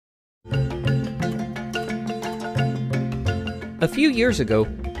A few years ago,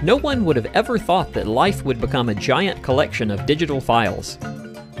 no one would have ever thought that life would become a giant collection of digital files.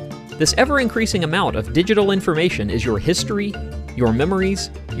 This ever-increasing amount of digital information is your history, your memories,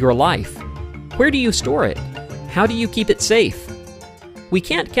 your life. Where do you store it? How do you keep it safe? We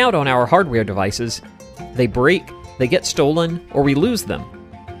can't count on our hardware devices. They break, they get stolen, or we lose them.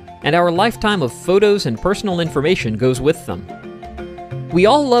 And our lifetime of photos and personal information goes with them. We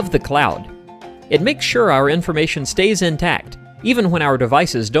all love the cloud. It makes sure our information stays intact, even when our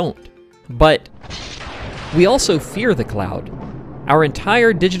devices don't. But we also fear the cloud. Our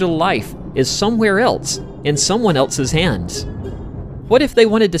entire digital life is somewhere else, in someone else's hands. What if they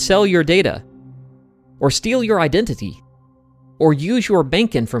wanted to sell your data? Or steal your identity? Or use your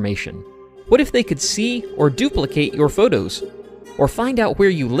bank information? What if they could see or duplicate your photos? Or find out where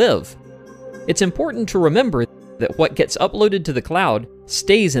you live? It's important to remember that what gets uploaded to the cloud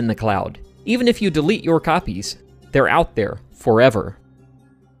stays in the cloud. Even if you delete your copies, they're out there forever.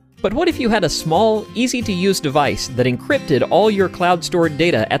 But what if you had a small, easy-to-use device that encrypted all your cloud-stored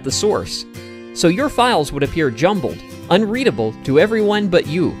data at the source, so your files would appear jumbled, unreadable to everyone but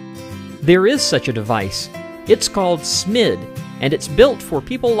you? There is such a device. It's called SMiD, and it's built for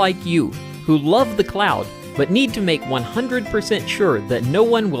people like you, who love the cloud, but need to make 100% sure that no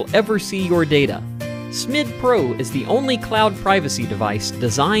one will ever see your data. SMiD Pro is the only cloud privacy device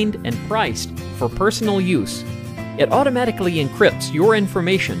designed and priced for personal use. It automatically encrypts your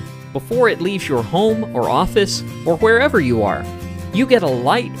information before it leaves your home or office or wherever you are. You get a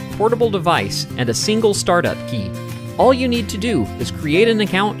light, portable device and a single startup key. All you need to do is create an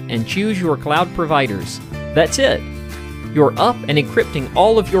account and choose your cloud providers. That's it. You're up and encrypting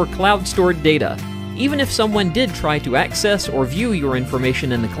all of your cloud-stored data. Even if someone did try to access or view your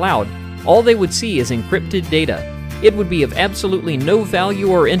information in the cloud, all they would see is encrypted data. It would be of absolutely no value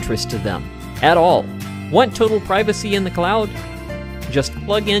or interest to them, at all. Want total privacy in the cloud? Just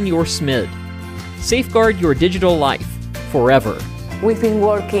plug in your SMiD. Safeguard your digital life forever. We've been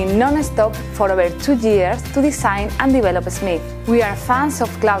working non-stop for over 2 years to design and develop SMiD. We are fans of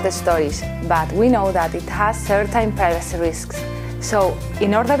cloud storage, but we know that it has certain privacy risks. So,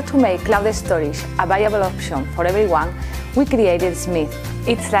 in order to make cloud storage a viable option for everyone, we created SMiD.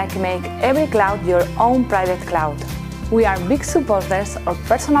 It's like make every cloud your own private cloud. We are big supporters of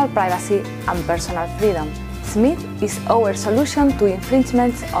personal privacy and personal freedom. SMiD is our solution to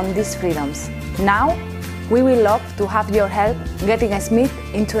infringements on these freedoms. Now, we will love to have your help getting SMiD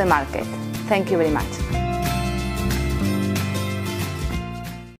into the market. Thank you very much.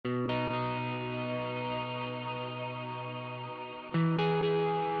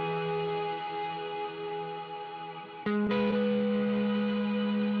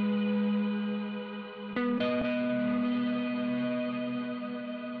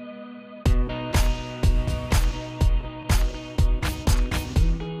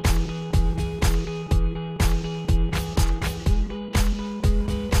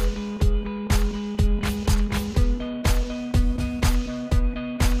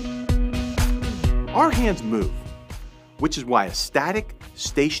 Our hands move, which is why a static,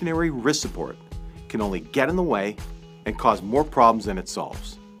 stationary wrist support can only get in the way and cause more problems than it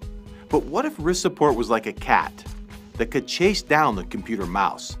solves. But what if wrist support was like a cat that could chase down the computer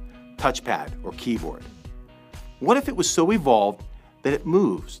mouse, touchpad, or keyboard? What if it was so evolved that it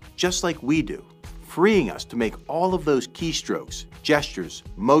moves just like we do, freeing us to make all of those keystrokes, gestures,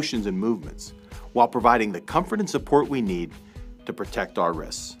 motions, and movements, while providing the comfort and support we need to protect our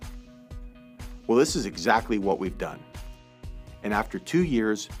wrists? Well, this is exactly what we've done. And after 2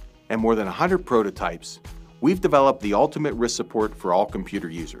 years and more than 100 prototypes, we've developed the ultimate wrist support for all computer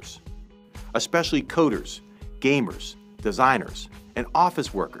users, especially coders, gamers, designers, and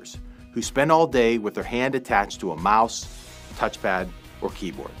office workers who spend all day with their hand attached to a mouse, touchpad, or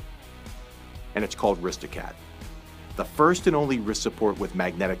keyboard. And it's called Wristocat, the first and only wrist support with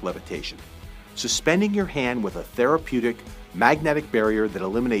magnetic levitation, suspending your hand with a therapeutic magnetic barrier that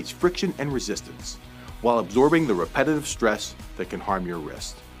eliminates friction and resistance while absorbing the repetitive stress that can harm your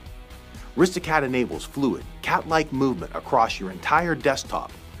wrist. Wristocat enables fluid, cat-like movement across your entire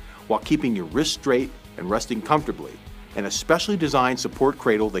desktop while keeping your wrist straight and resting comfortably in a specially designed support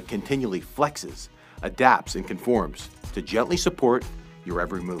cradle that continually flexes, adapts, and conforms to gently support your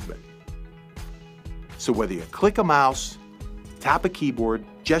every movement. So whether you click a mouse, tap a keyboard,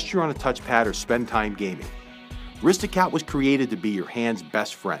 gesture on a touchpad, or spend time gaming, Wristocat was created to be your hand's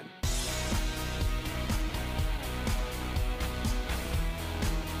best friend.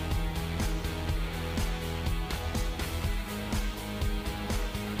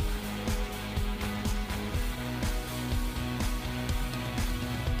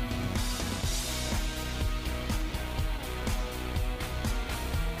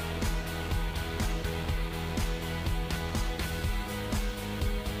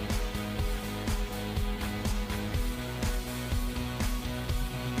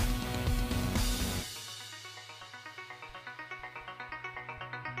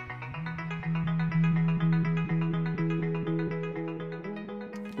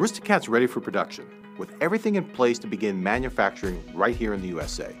 Wristocat's ready for production, with everything in place to begin manufacturing right here in the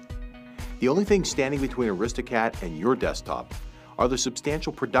USA. The only thing standing between a Wristocat and your desktop are the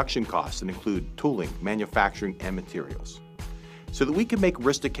substantial production costs that include tooling, manufacturing, and materials. So that we can make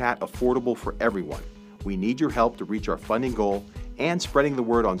Wristocat affordable for everyone, we need your help to reach our funding goal and spreading the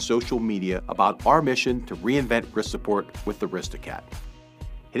word on social media about our mission to reinvent wrist support with the Wristocat.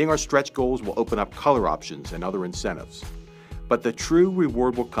 Hitting our stretch goals will open up color options and other incentives. But the true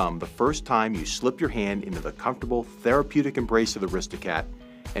reward will come the first time you slip your hand into the comfortable, therapeutic embrace of the Wristocat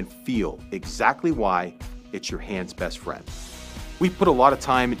and feel exactly why it's your hand's best friend. We've put a lot of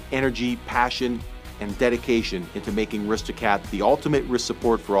time, energy, passion, and dedication into making Wristocat the ultimate wrist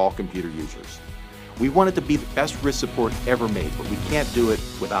support for all computer users. We want it to be the best wrist support ever made, but we can't do it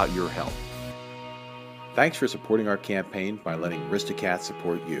without your help. Thanks for supporting our campaign by letting Wristocat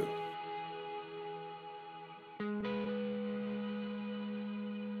support you.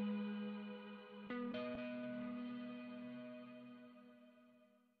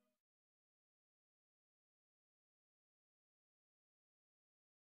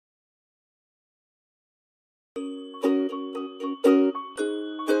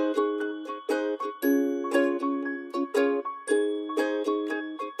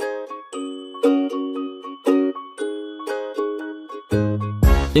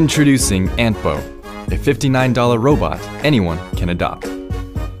 Introducing Antbo, a $59 robot anyone can adopt.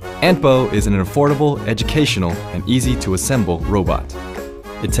 Antbo is an affordable, educational, and easy-to-assemble robot.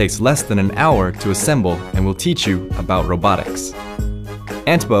 It takes less than an hour to assemble and will teach you about robotics.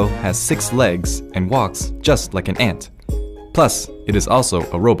 Antbo has 6 legs and walks just like an ant. Plus, it is also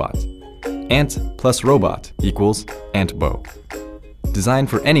a robot. Ant plus robot equals Antbo. Designed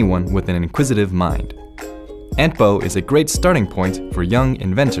for anyone with an inquisitive mind. Antbo is a great starting point for young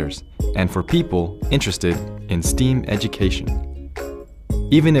inventors and for people interested in STEAM education.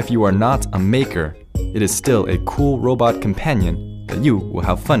 Even if you are not a maker, it is still a cool robot companion that you will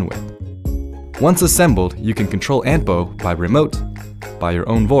have fun with. Once assembled, you can control Antbo by remote, by your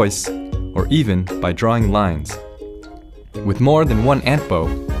own voice, or even by drawing lines. With more than one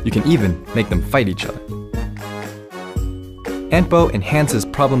Antbo, you can even make them fight each other. Antbo enhances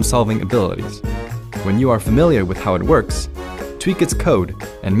problem-solving abilities. When you are familiar with how it works, tweak its code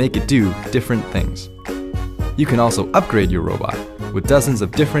and make it do different things. You can also upgrade your robot with dozens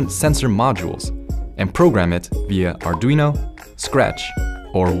of different sensor modules and program it via Arduino, Scratch,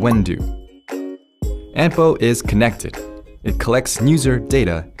 or Wendu. Antbo is connected. It collects user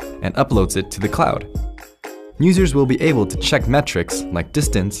data and uploads it to the cloud. Users will be able to check metrics like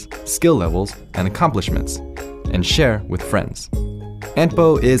distance, skill levels, and accomplishments, and share with friends.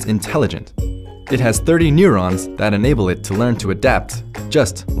 Antbo is intelligent. It has 30 neurons that enable it to learn to adapt,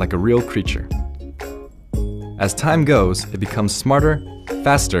 just like a real creature. As time goes, it becomes smarter,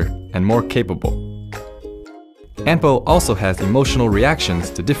 faster, and more capable. Antbo also has emotional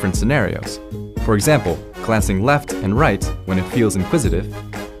reactions to different scenarios. For example, glancing left and right when it feels inquisitive,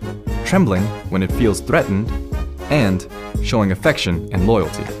 trembling when it feels threatened, and showing affection and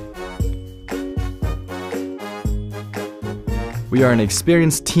loyalty. We are an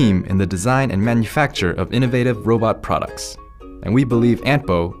experienced team in the design and manufacture of innovative robot products, and we believe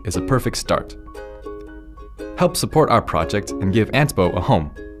Antbo is a perfect start. Help support our project and give Antbo a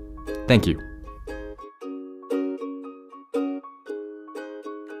home. Thank you.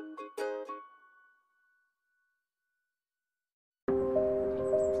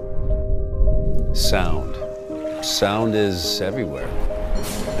 Sound. Sound is everywhere.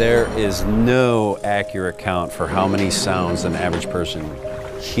 There is no accurate count for how many sounds an average person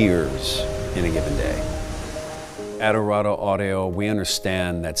hears in a given day. At Arado Audio, we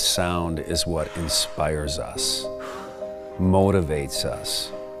understand that sound is what inspires us, motivates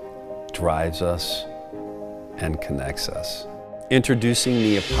us, drives us, and connects us. Introducing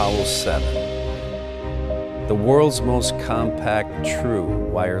the Apollo 7, the world's most compact, true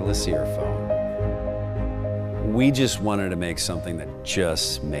wireless earphone. We just wanted to make something that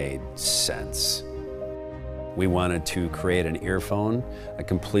just made sense. We wanted to create an earphone, a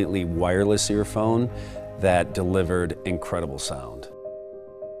completely wireless earphone that delivered incredible sound.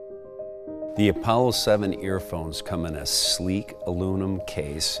 The Apollo 7 earphones come in a sleek aluminum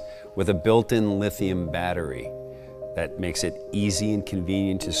case with a built-in lithium battery that makes it easy and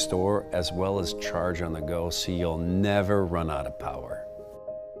convenient to store as well as charge on the go, so you'll never run out of power.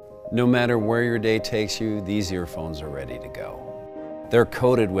 No matter where your day takes you, these earphones are ready to go. They're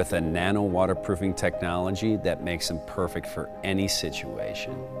coated with a nano waterproofing technology that makes them perfect for any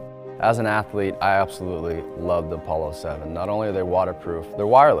situation. As an athlete, I absolutely love the Apollo 7. Not only are they waterproof, they're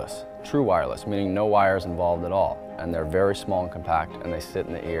wireless. true wireless, meaning no wires involved at all. And they're very small and compact, and they sit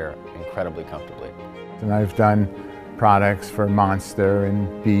in the ear incredibly comfortably. And I've done products for Monster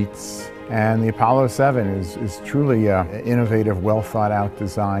and Beats, and the Apollo 7 is truly an innovative, well thought out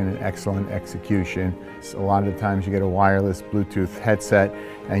design and excellent execution. A lot of times you get a wireless Bluetooth headset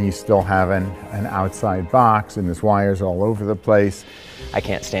and you still have an outside box and there's wires all over the place. I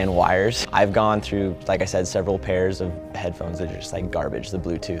can't stand wires. I've gone through, like I said, several pairs of headphones that are just like garbage. The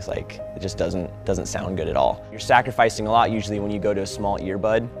Bluetooth, like, it just doesn't sound good at all. You're sacrificing a lot usually when you go to a small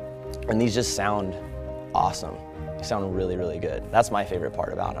earbud, and these just sound awesome. They sound really, really good. That's my favorite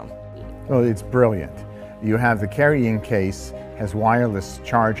part about them. Well, it's brilliant. You have the carrying case, has wireless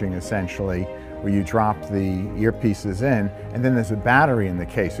charging essentially, where you drop the earpieces in, and then there's a battery in the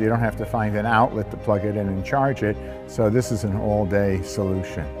case, so you don't have to find an outlet to plug it in and charge it. So this is an all-day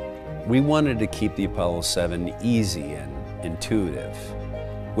solution. We wanted to keep the Apollo 7 easy and intuitive.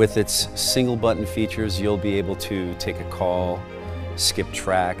 With its single button features, you'll be able to take a call, skip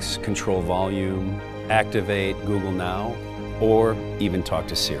tracks, control volume, activate Google Now, or even talk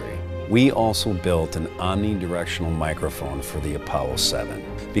to Siri. We also built an omnidirectional microphone for the Apollo 7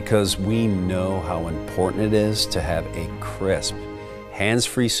 because we know how important it is to have a crisp,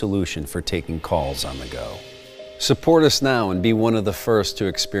 hands-free solution for taking calls on the go. Support us now and be one of the first to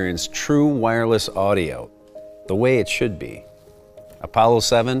experience true wireless audio the way it should be. Apollo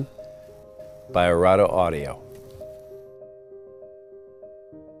 7 by Audio.